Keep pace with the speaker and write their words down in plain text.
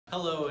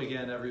Hello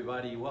again,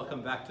 everybody.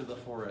 Welcome back to the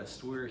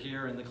forest. We're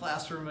here in the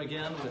classroom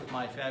again with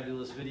my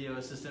fabulous video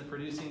assistant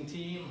producing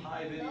team.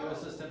 Hi, video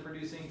assistant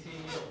producing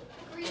team.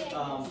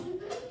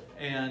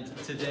 And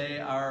today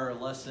our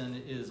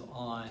lesson is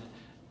on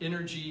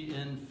energy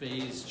in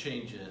phase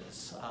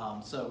changes.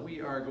 So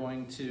we are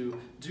going to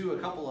do a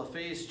couple of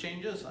phase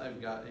changes.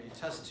 I've got a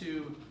test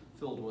tube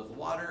filled with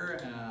water,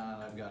 and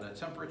I've got a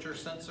temperature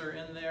sensor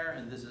in there,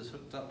 and this is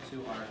hooked up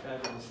to our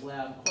fabulous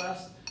Lab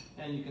Quest.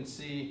 And you can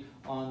see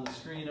on the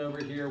screen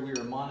over here, we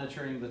are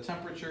monitoring the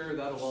temperature.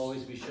 That'll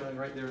always be showing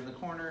right there in the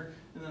corner.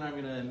 And then I'm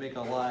gonna make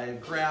a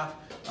live graph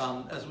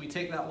as we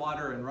take that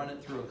water and run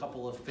it through a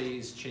couple of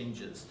phase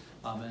changes.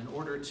 In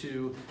order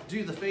to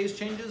do the phase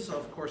changes,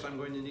 of course, I'm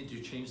going to need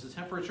to change the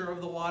temperature of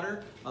the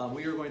water.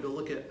 We are going to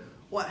look at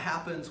what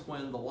happens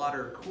when the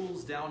water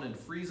cools down and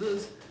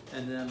freezes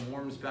and then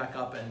warms back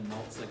up and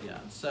melts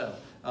again. So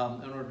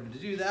in order to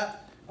do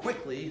that,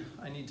 quickly,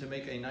 I need to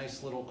make a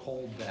nice little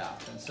cold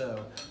bath. And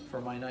so for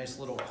my nice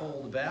little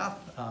cold bath,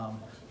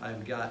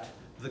 I've got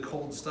the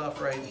cold stuff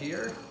right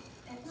here.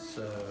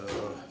 So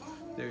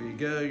there you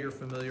go, you're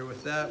familiar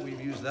with that. We've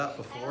used that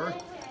before.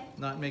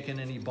 Not making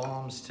any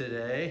bombs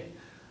today,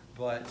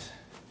 but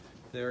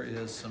there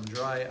is some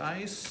dry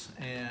ice,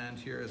 and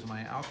here is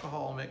my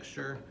alcohol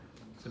mixture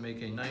to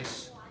make a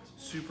nice,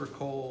 super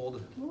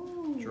cold,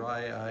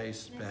 dry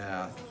ice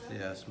bath.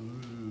 Yes,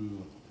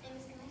 ooh.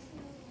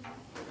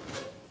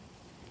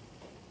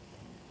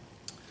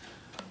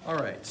 All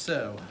right,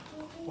 so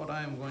what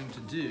I'm going to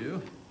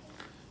do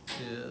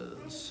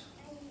is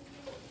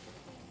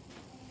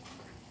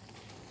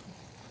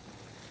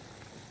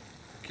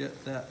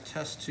get that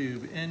test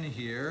tube in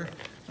here,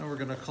 and we're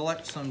going to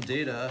collect some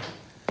data.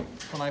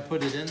 When I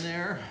put it in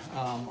there,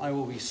 I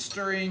will be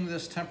stirring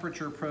this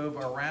temperature probe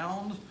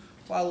around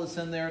while it's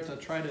in there to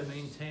try to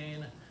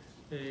maintain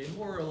a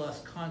more or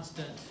less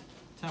constant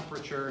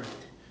temperature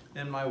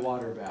in my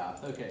water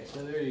bath. Okay,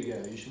 so there you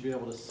go. You should be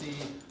able to see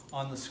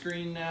on the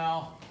screen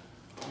now.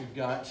 We've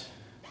got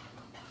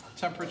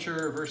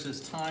temperature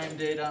versus time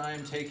data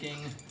I'm taking,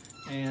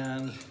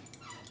 and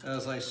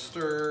as I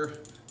stir,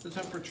 the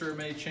temperature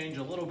may change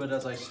a little bit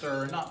as I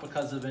stir, not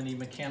because of any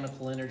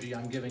mechanical energy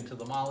I'm giving to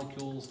the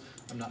molecules.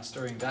 I'm not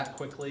stirring that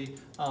quickly,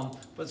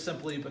 but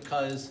simply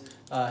because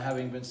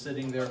having been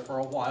sitting there for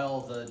a while,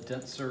 the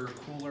denser,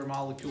 cooler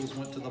molecules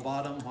went to the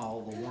bottom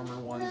while the warmer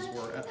ones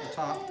were at the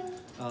top.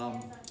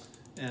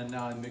 And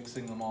now I'm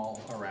mixing them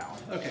all around.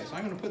 Okay, so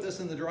I'm gonna put this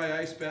in the dry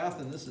ice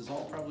bath, and this is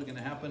all probably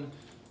gonna happen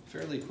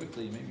fairly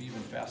quickly, maybe even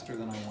faster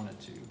than I want it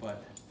to,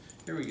 but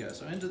here we go.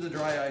 So into the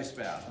dry ice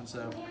bath. And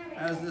so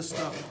as this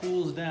stuff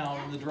cools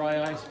down in the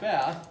dry ice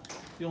bath,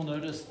 you'll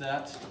notice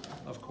that,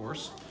 of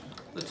course,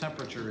 the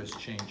temperature is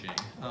changing.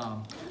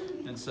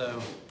 And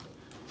so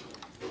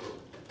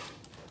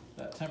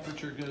that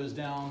temperature goes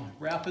down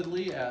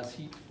rapidly as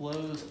heat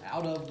flows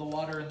out of the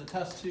water in the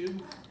test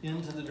tube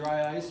into the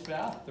dry ice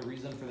bath. The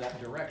reason for that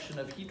direction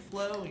of heat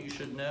flow, you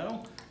should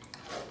know.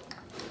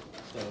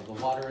 So the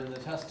water in the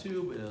test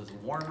tube is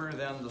warmer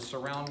than the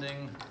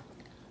surrounding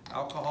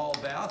alcohol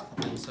bath,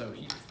 and so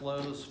heat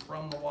flows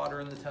from the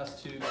water in the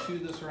test tube to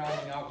the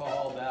surrounding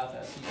alcohol bath.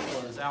 As heat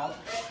flows out,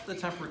 the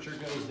temperature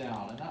goes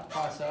down, and that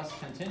process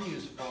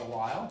continues for a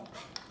while.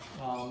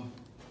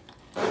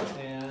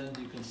 And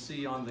you can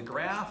see on the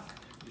graph,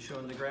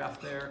 showing the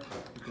graph there,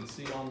 you can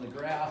see on the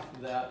graph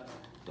that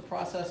the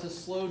process has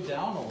slowed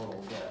down a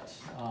little bit.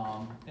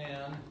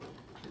 And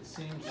it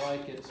seems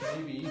like it's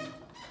maybe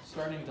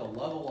starting to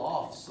level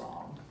off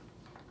some.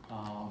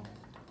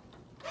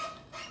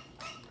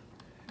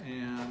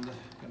 And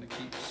I'm going to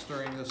keep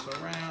stirring this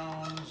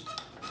around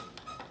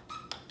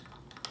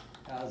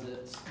as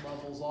it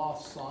levels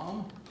off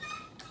some.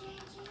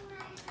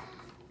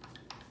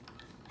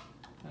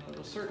 And at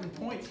a certain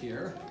point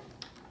here,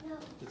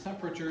 the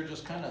temperature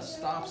just kind of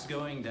stops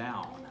going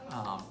down.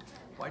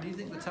 Why do you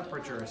think the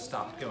temperature has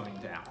stopped going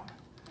down?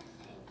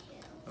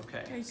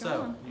 Okay,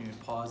 so you can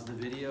pause the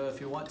video if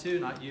you want to,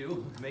 not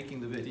you making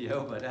the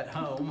video, but at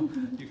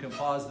home, you can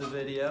pause the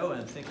video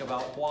and think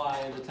about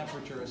why the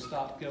temperature has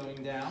stopped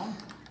going down.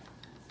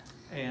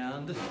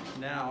 And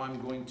now I'm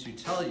going to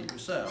tell you.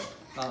 So,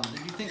 did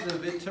you think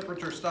the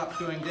temperature stopped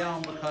going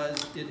down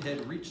because it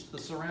had reached the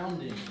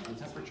surroundings, the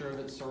temperature of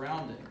its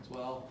surroundings?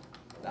 Well,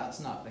 that's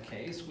not the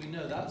case. We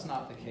know that's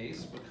not the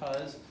case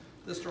because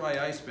this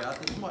dry ice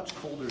bath is much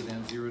colder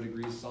than 0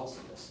 degrees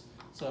Celsius.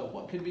 So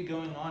what could be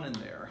going on in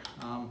there?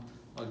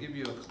 I'll give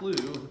you a clue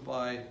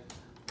by,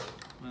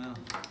 well,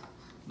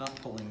 not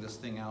pulling this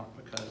thing out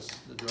because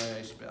the dry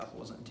ice bath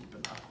wasn't deep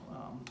enough.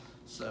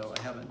 So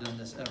I haven't done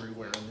this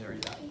everywhere in there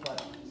yet,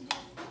 but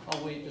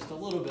I'll wait just a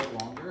little bit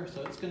longer.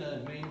 So it's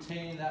gonna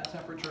maintain that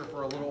temperature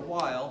for a little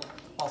while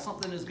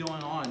something is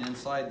going on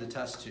inside the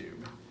test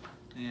tube.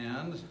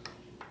 And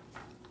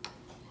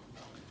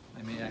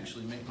I may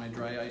actually make my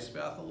dry ice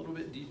bath a little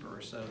bit deeper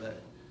so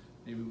that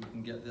maybe we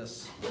can get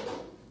this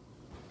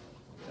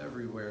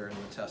everywhere in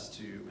the test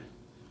tube.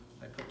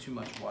 I put too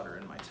much water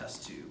in my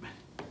test tube.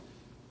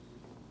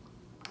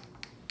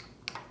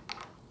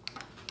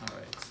 All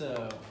right,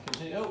 so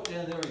continue. Oh,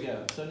 yeah, there we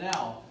go. So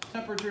now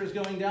temperature is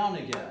going down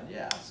again.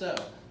 Yeah, so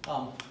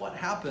what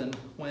happened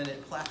when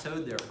it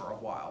plateaued there for a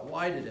while?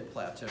 Why did it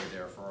plateau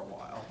there for a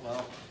while?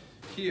 Well,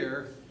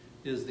 here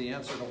is the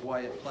answer to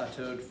why it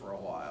plateaued for a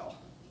while.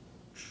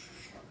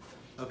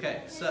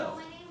 Okay, so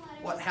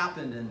what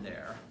happened in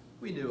there?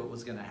 We knew it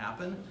was going to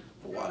happen.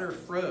 The water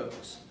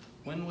froze.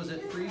 When was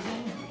it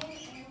freezing?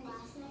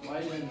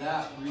 Right in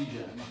that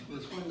region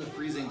is when the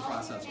freezing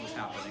process was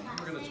happening.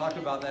 We're going to talk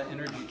about that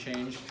energy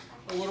change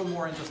a little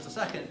more in just a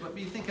second, but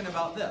be thinking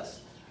about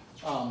this.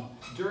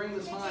 During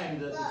the time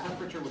that the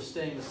temperature was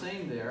staying the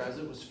same there as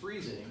it was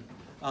freezing,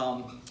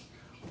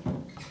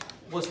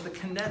 was the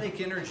kinetic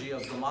energy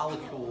of the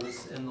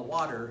molecules in the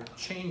water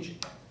changing?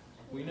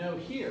 We know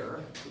here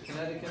the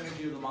kinetic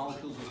energy of the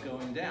molecules was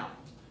going down.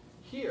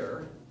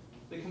 Here,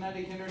 the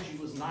kinetic energy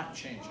was not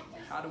changing.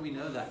 How do we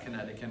know that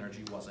kinetic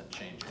energy wasn't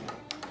changing?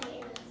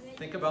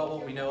 Think about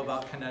what we know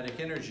about kinetic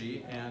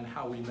energy and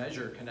how we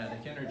measure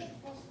kinetic energy.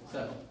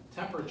 So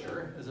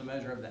temperature is a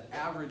measure of the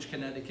average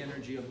kinetic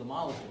energy of the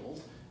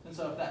molecules. And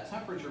so if that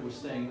temperature was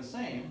staying the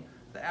same,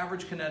 the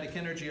average kinetic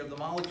energy of the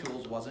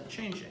molecules wasn't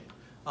changing.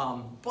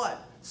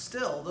 But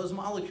still, those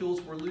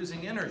molecules were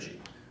losing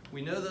energy.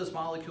 We know those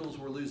molecules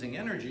were losing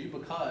energy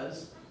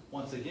because,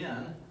 once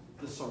again,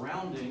 the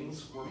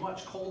surroundings were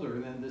much colder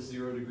than this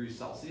 0 degrees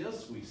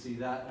Celsius. We see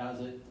that as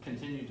it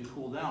continued to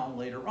cool down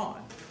later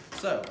on.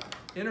 So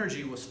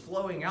energy was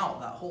flowing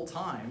out that whole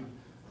time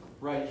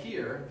right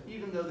here,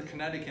 even though the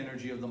kinetic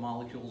energy of the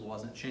molecules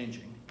wasn't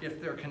changing. If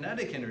their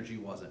kinetic energy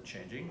wasn't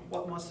changing,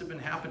 what must have been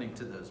happening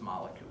to those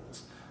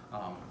molecules?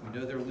 We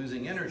know they're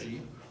losing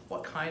energy.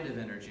 What kind of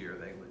energy are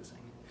they losing?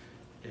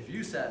 If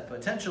you said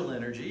potential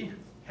energy,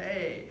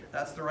 hey,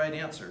 that's the right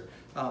answer.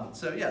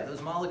 So yeah,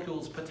 those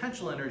molecules'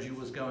 potential energy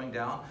was going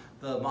down.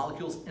 The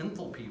molecule's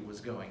enthalpy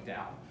was going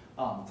down.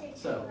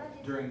 So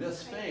during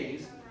this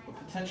phase, the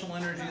potential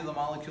energy of the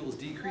molecules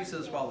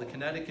decreases while the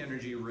kinetic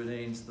energy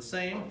remains the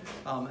same.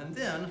 And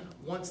then,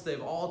 once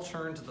they've all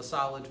turned to the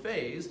solid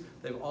phase,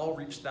 they've all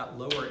reached that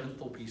lower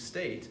enthalpy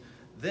state,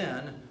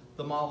 then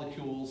the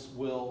molecules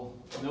will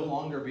no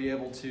longer be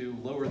able to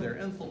lower their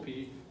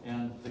enthalpy,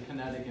 and the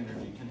kinetic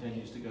energy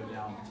continues to go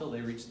down until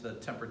they reach the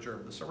temperature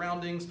of the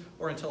surroundings,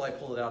 or until I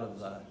pull it out of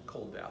the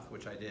cold bath,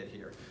 which I did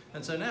here.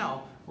 And so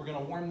now we're going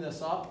to warm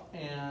this up,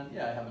 and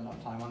yeah, I have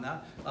enough time on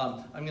that.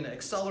 I'm going to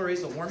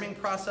accelerate the warming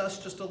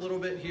process just a little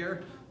bit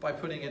here by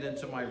putting it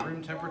into my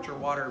room temperature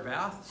water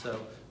bath. So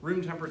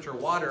room temperature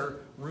water,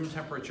 room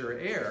temperature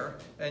air,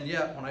 and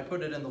yet when I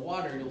put it in the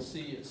water, you'll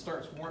see it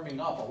starts warming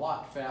up a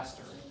lot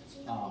faster.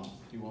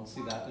 You won't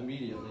see that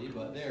immediately,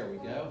 but there we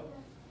go.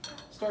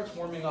 Starts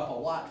warming up a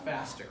lot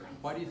faster.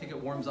 Why do you think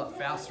it warms up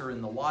faster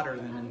in the water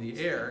than in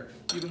the air,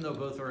 even though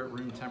both are at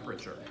room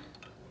temperature?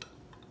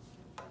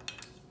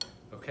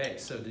 Okay,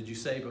 so did you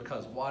say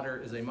because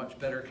water is a much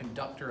better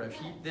conductor of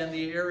heat than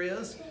the air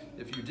is?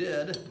 If you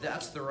did,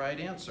 that's the right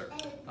answer.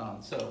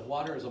 So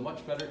water is a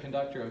much better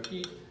conductor of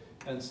heat,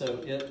 and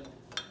so it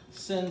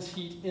sends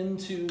heat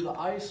into the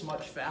ice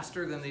much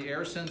faster than the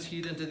air sends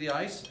heat into the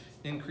ice,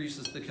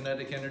 increases the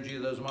kinetic energy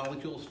of those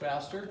molecules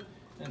faster.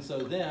 And so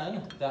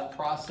then that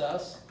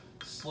process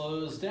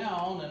slows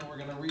down and we're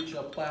going to reach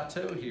a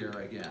plateau here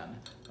again.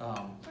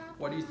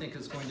 What do you think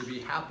is going to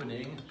be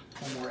happening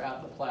when we're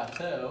at the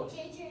plateau,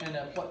 and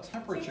at what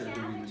temperature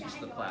do we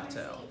reach the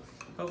plateau?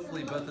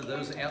 Hopefully both of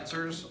those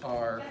answers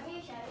are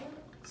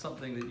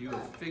something that you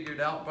have figured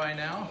out by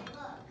now.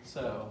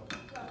 So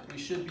we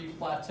should be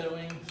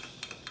plateauing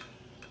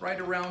right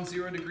around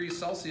 0 degrees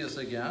Celsius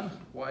again.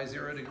 Why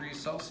 0 degrees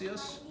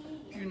Celsius?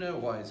 You know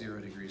why 0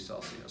 degrees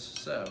Celsius.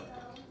 So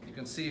you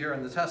can see here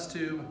in the test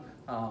tube,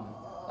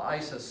 the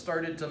ice has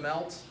started to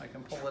melt. I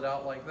can pull it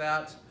out like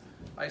that.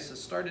 Ice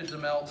has started to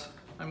melt.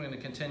 I'm going to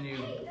continue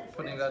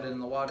putting that in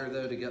the water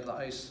though to get the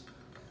ice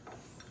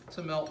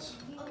to melt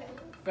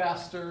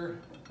faster,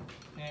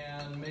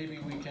 and maybe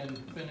we can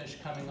finish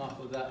coming off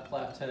of that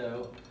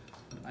plateau.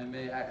 I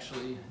may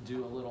actually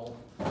do a little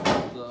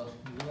of the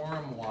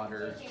warm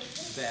water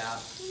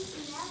bath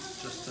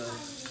just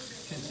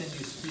to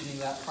continue speeding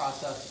that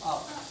process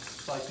up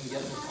so I can get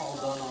this all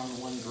done on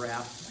one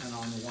graph and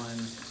on one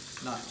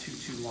not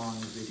too long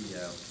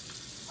video.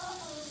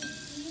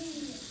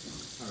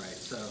 All right,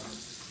 so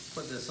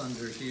put this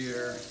under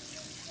here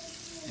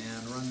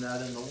and run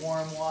that in the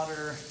warm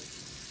water,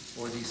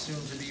 or the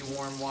soon-to-be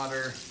warm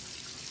water.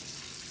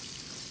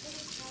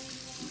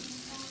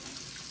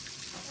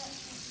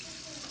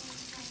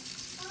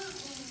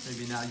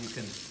 Maybe now you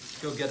can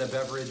go get a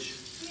beverage.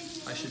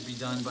 I should be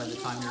done by the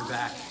time you're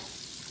back.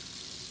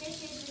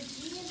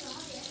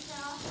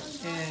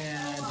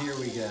 And here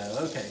we go.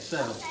 Okay, so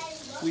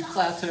we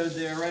plateaued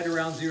there right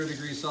around 0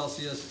 degrees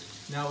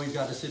Celsius. Now we've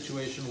got a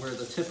situation where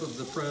the tip of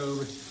the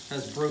probe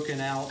has broken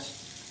out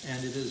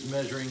and it is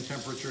measuring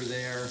temperature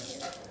there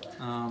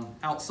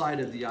outside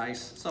of the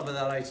ice. Some of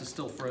that ice is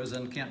still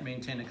frozen, can't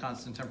maintain a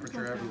constant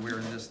temperature everywhere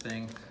in this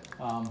thing.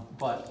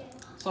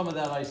 But some of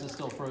that ice is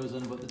still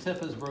frozen, but the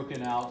tip has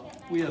broken out.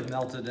 We have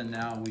melted and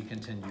now we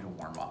continue to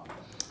warm up.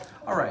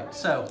 All right,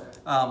 so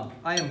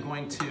I am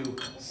going to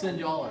send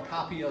y'all a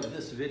copy of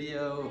this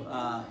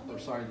video,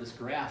 this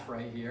graph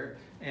right here.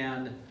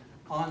 And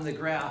on the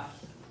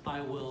graph,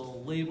 I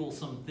will label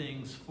some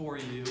things for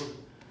you,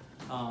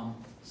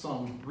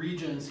 some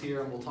regions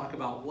here, and we'll talk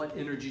about what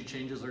energy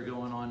changes are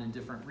going on in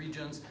different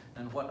regions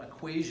and what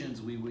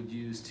equations we would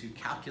use to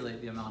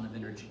calculate the amount of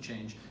energy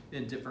change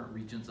in different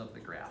regions of the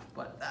graph.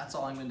 But that's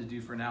all I'm going to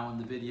do for now in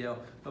the video.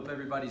 Hope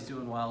everybody's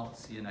doing well.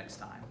 See you next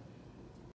time.